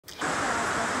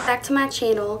back to my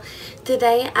channel.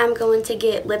 Today I'm going to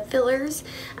get lip fillers.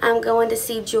 I'm going to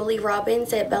see Julie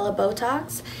Robbins at Bella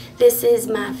Botox. This is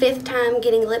my 5th time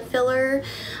getting lip filler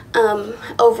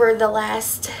over the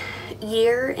last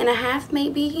year and a half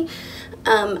maybe.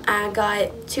 I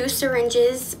got 2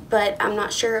 syringes, but I'm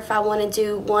not sure if I want to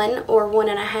do 1 or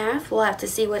 1.5. We'll have to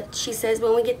see what she says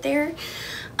when we get there.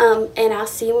 And I'll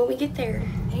see you when we get there.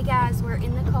 Hey guys, we're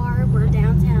in the car. We're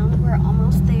downtown. We're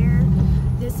almost there.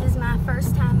 This is my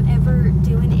first time ever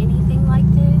doing anything like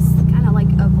this, kind of like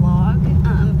a vlog.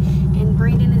 And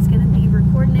Brandon is going to be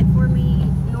recording it for me.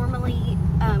 Normally,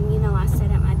 you know, I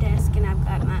sit at my desk and I've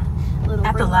got my little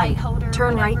at the light holder.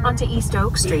 Turn right onto East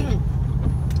Oak Street.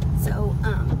 So,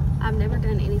 I've never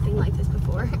done anything like this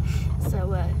before.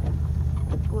 So,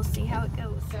 we'll see how it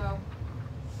goes. So,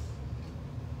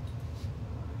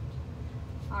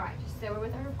 alright, so we're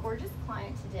with our gorgeous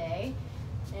client today,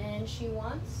 and she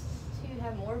wants to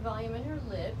have more volume in her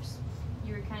lips.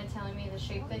 You were kind of telling me the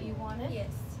shape that you wanted?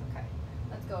 Yes. Okay,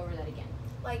 let's go over that again.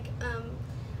 Like,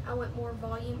 I want more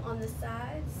volume on the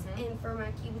sides, and for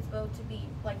my cupid's bow to be,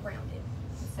 like, rounded.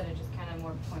 Instead of just kind of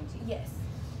more pointy? Yes.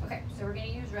 Okay, so we're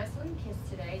going to use Wrestling Kiss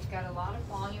today. It's got a lot of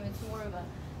volume. It's more of a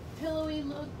pillowy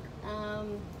look.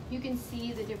 You can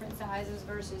see the different sizes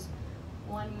versus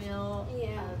 1 mil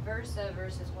Versa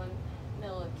versus 1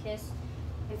 mil of Kiss.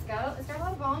 It's got a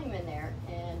lot of volume in there,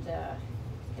 and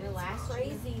it'll last. It's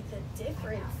crazy the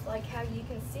difference, like how you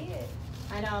can see it.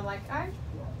 I know. I'm like,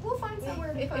 we'll find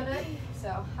somewhere to put it.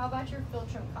 So, how about your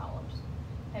Filtrum columns?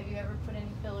 Have you ever put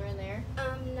any filler in there?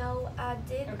 No, I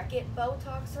did get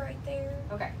Botox right there.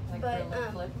 Okay. Like but for a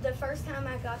lip flip? The first time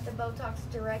I got the Botox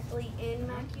directly in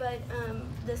my, but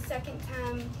the second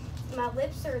time my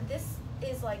lips are, this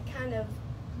is like kind of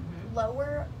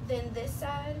lower than this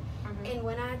side, and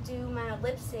when I do my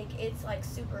lipstick, it's like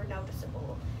super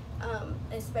noticeable,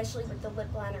 especially with the lip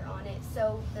liner on it.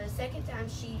 So the second time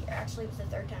actually it was the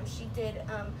third time, she did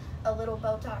a little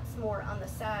Botox more on the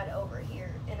side over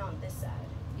here and on this side.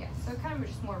 Yeah, so it kind of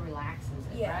just more relaxes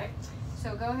it, right?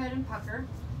 So go ahead and pucker.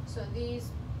 So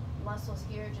these muscles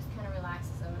here just kind of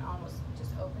relaxes them and almost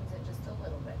just opens it just a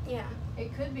little bit. Yeah.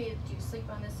 It could be, do you sleep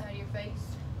on this side of your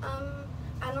face?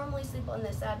 I normally sleep on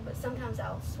this side, but sometimes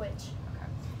I'll switch. Okay.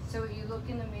 So if you look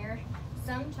in the mirror,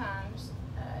 sometimes,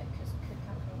 because it could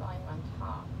come from volume on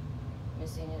top,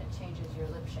 missing, and it changes your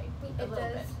lip shape a little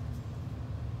bit.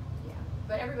 Yeah.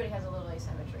 But everybody has a little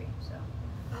asymmetry, so.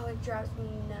 Oh, it drives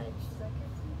me nuts.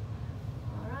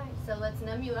 Alright, so let's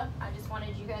numb you up. I just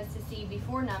wanted you guys to see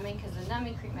before numbing, because the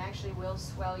numbing cream actually will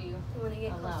swell you when you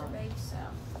get closer, babe. So.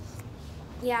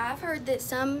 Yeah, I've heard that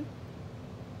some...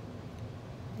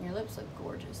 Your lips look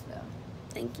gorgeous, though.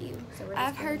 Thank you. So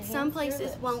I've heard some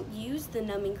places won't use the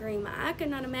numbing cream. I could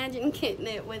not imagine getting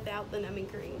it without the numbing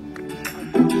cream.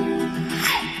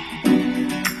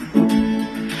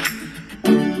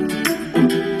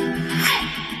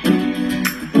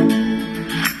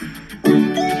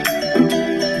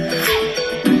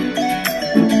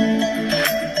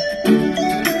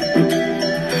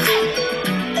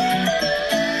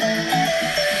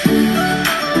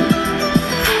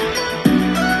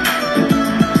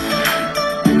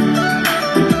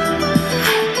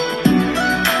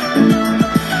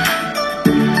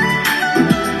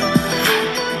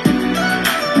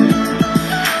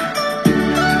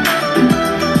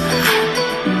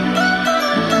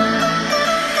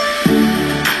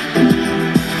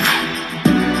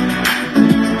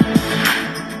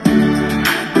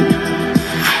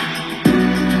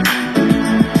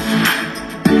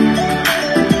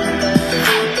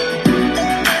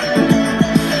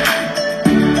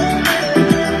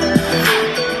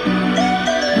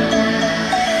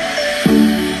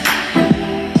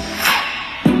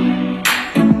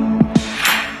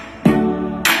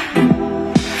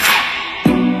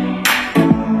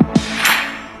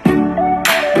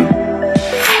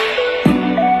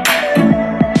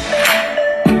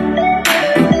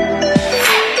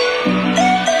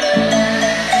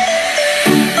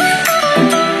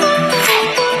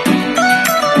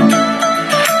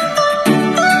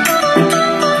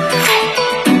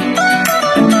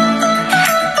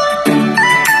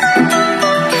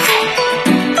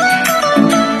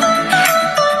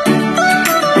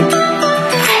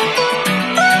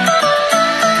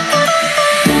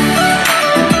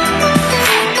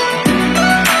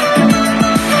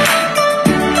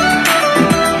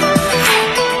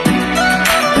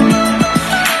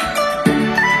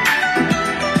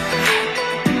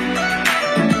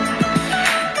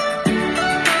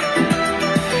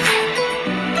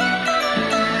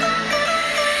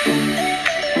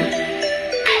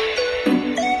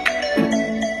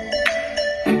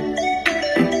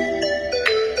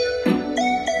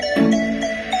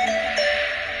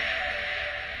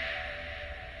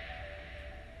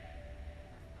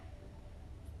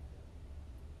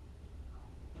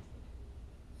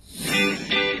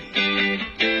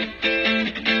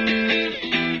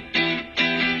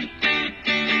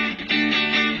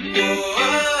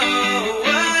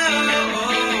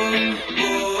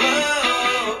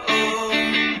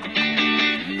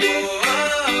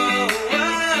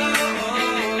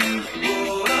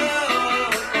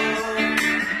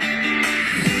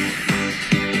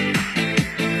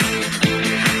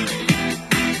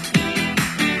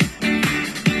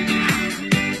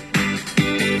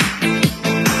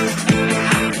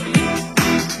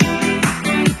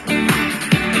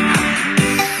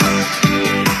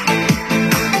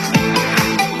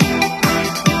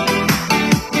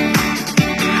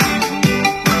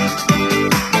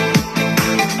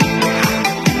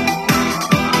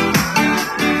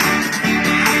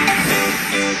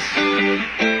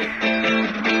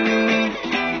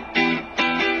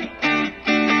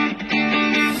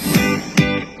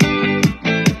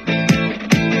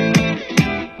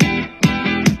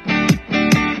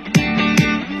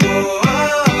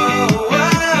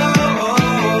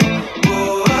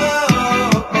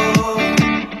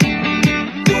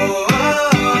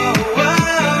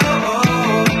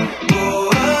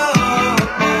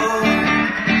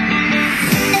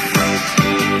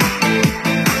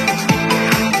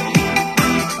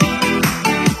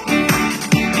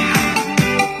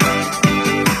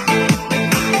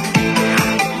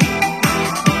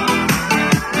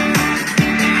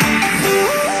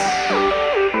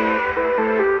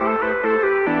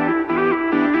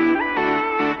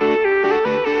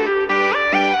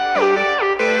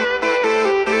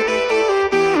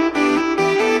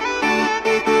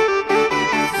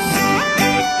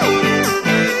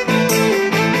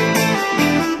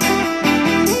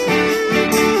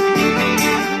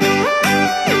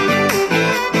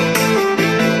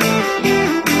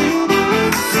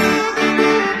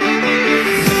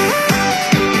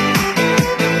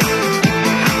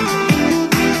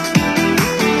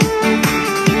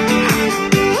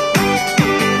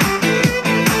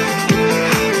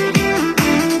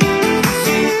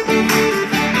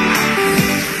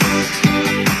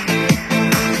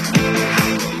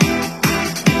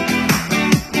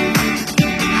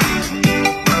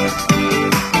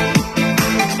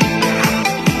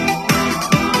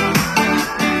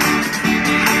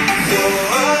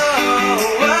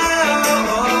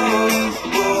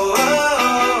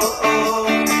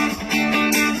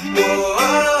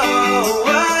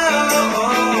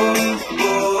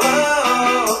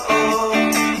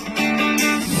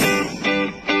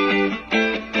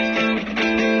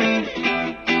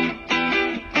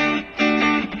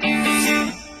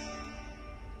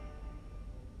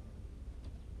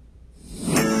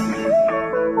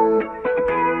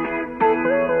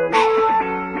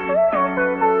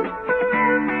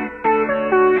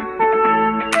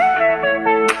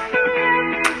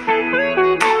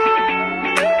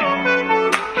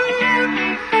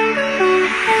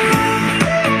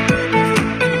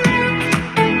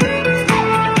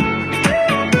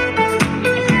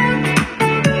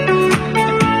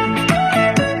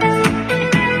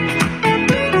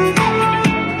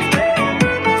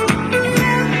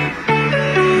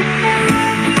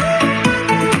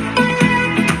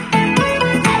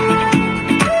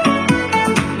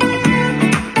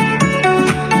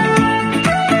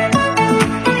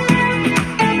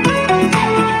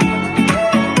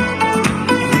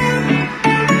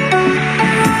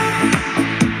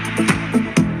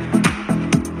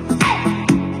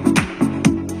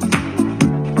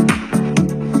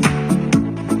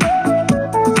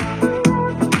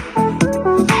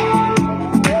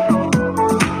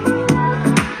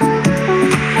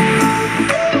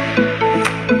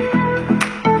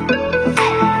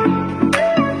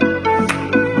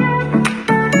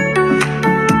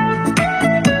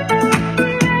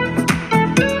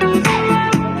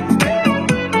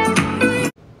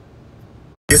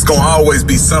 gon' always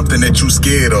be something that you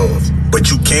scared of, but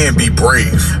you can be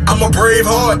brave. I'm a brave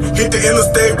heart, hit the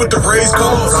interstate with the race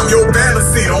cars. I'm your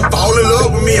fantasy, don't fall in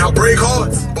love with me, I'll break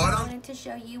hearts. I wanted to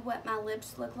show you what my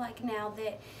lips look like now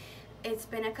that it's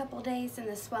been a couple days and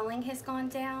the swelling has gone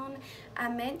down. I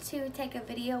meant to take a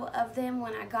video of them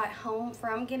when I got home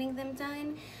from getting them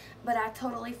done, but I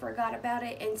totally forgot about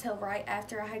it until right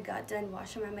after I had got done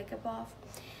washing my makeup off.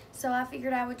 So I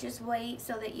figured I would just wait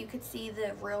so that you could see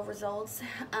the real results.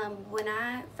 When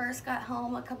I first got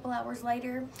home a couple hours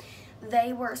later,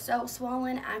 they were so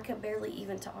swollen I could barely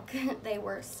even talk. They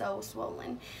were so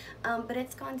swollen. But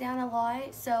it's gone down a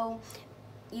lot, so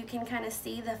you can kind of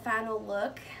see the final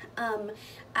look.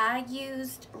 I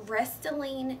used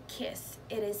Restylane Kiss.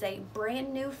 It is a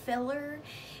brand new filler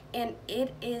and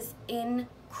it is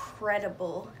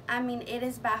incredible. I mean, it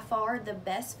is by far the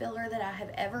best filler that I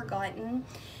have ever gotten.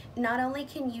 Not only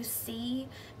can you see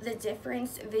the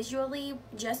difference visually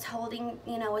just holding,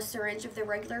 you know, a syringe of the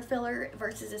regular filler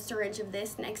versus a syringe of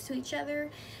this next to each other,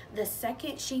 the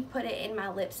second she put it in my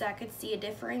lips I could see a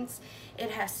difference.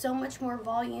 It has so much more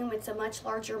volume, it's a much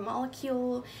larger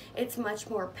molecule, it's much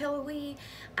more pillowy.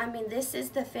 I mean, this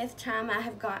is the 5th time I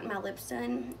have gotten my lips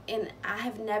done and I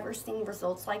have never seen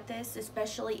results like this,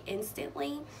 especially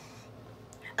instantly.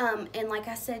 And like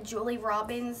I said, Julie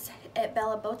Robbins at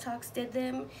Bella Botox did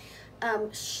them.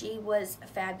 She was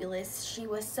fabulous. She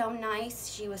was so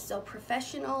nice. She was so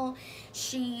professional.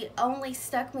 She only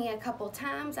stuck me a couple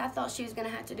times. I thought she was going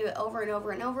to have to do it over and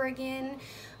over and over again.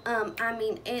 I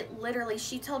mean, it literally,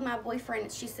 she told my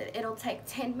boyfriend, she said, it'll take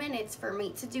 10 minutes for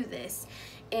me to do this.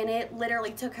 And it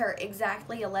literally took her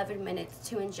exactly 11 minutes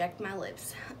to inject my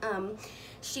lips.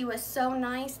 She was so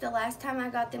nice. The last time I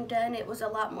got them done, it was a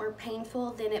lot more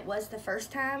painful than it was the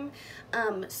first time.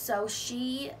 So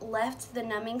she left the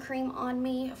numbing cream on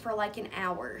me for like an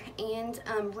hour and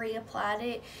reapplied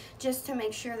it just to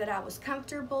make sure that I was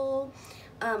comfortable.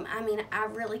 I mean, I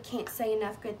really can't say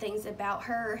enough good things about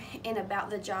her and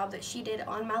about the job that she did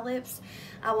on my lips.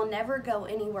 I will never go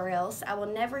anywhere else. I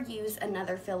will never use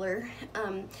another filler.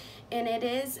 And it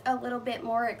is a little bit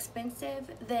more expensive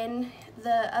than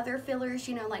the other fillers,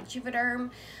 you know, like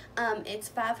Juvederm. It's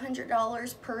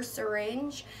 $500 per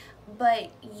syringe,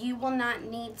 but you will not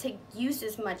need to use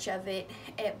as much of it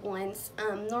at once.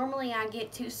 Normally I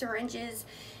get 2 syringes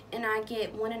and I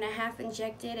get 1.5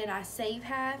 injected and I save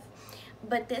half.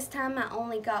 But this time I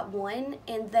only got 1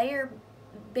 and they are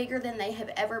bigger than they have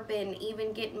ever been,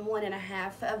 even getting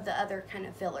 1.5 of the other kind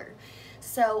of filler.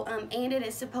 So, and it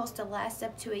is supposed to last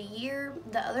up to a year.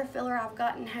 The other filler I've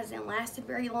gotten hasn't lasted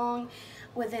very long.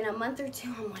 Within a month or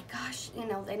 2, I'm like, gosh, you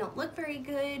know, they don't look very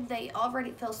good. They already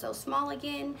feel so small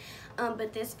again.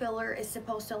 But this filler is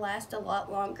supposed to last a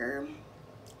lot longer.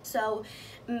 So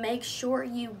make sure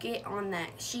you get on that.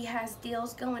 She has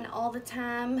deals going all the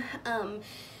time.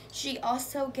 She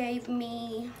also gave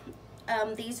me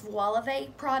these Voilave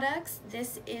products.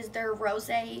 This is their rose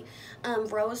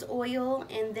oil,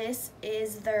 and this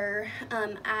is their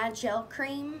eye gel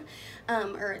cream,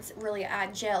 or it's really eye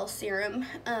gel serum.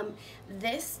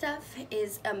 This stuff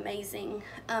is amazing.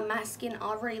 My skin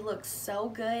already looks so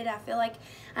good. I feel like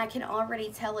I can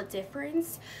already tell a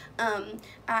difference. I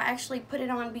actually put it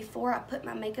on before I put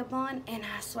my makeup on, and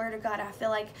I swear to God, I feel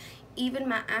like even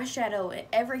my eyeshadow,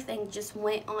 everything just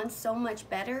went on so much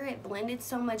better. It blended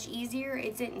so much easier.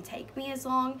 It didn't take me as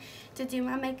long to do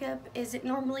my makeup as it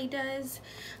normally does.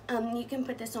 You can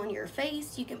put this on your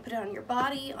face, you can put it on your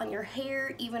body, on your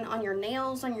hair, even on your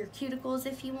nails, on your cuticles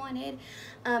if you wanted.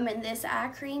 And this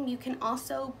eye cream you can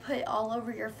also put all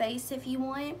over your face if you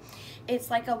want. It's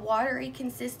like a watery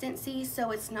consistency,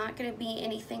 so it's not going to be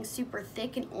anything super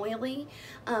thick and oily.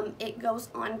 It goes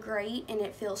on great and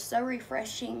it feels so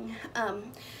refreshing.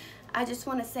 I just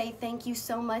want to say thank you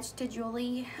so much to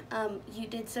Julie. You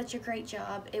did such a great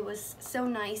job. It was so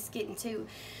nice getting to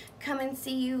come and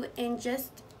see you and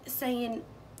just saying,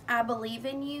 I believe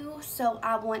in you, so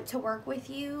I want to work with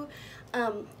you.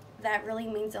 That really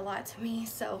means a lot to me.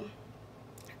 So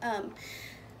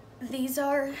these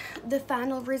are the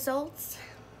final results,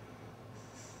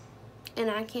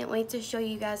 and I can't wait to show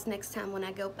you guys next time when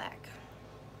I go back.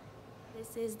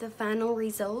 This is the final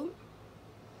result.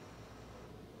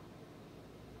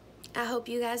 I hope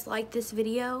you guys liked this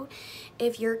video.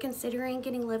 If you're considering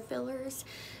getting lip fillers,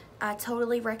 I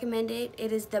totally recommend it.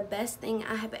 It is the best thing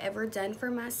I have ever done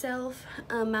for myself.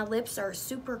 My lips are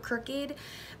super crooked.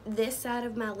 This side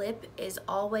of my lip is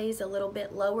always a little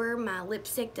bit lower. My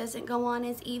lipstick doesn't go on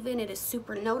as even. It is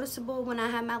super noticeable when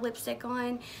I have my lipstick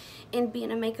on. And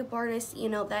being a makeup artist, you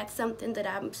know, that's something that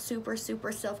I'm super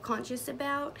self-conscious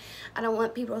about. I don't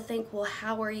want people to think, well,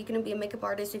 how are you going to be a makeup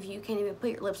artist if you can't even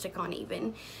put your lipstick on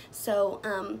even?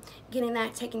 So getting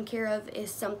that taken care of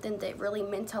is something that really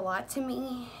meant a lot to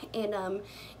me, and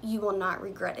you will not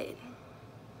regret it.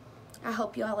 I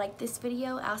hope you all like this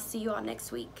video. I'll see you all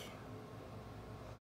next week.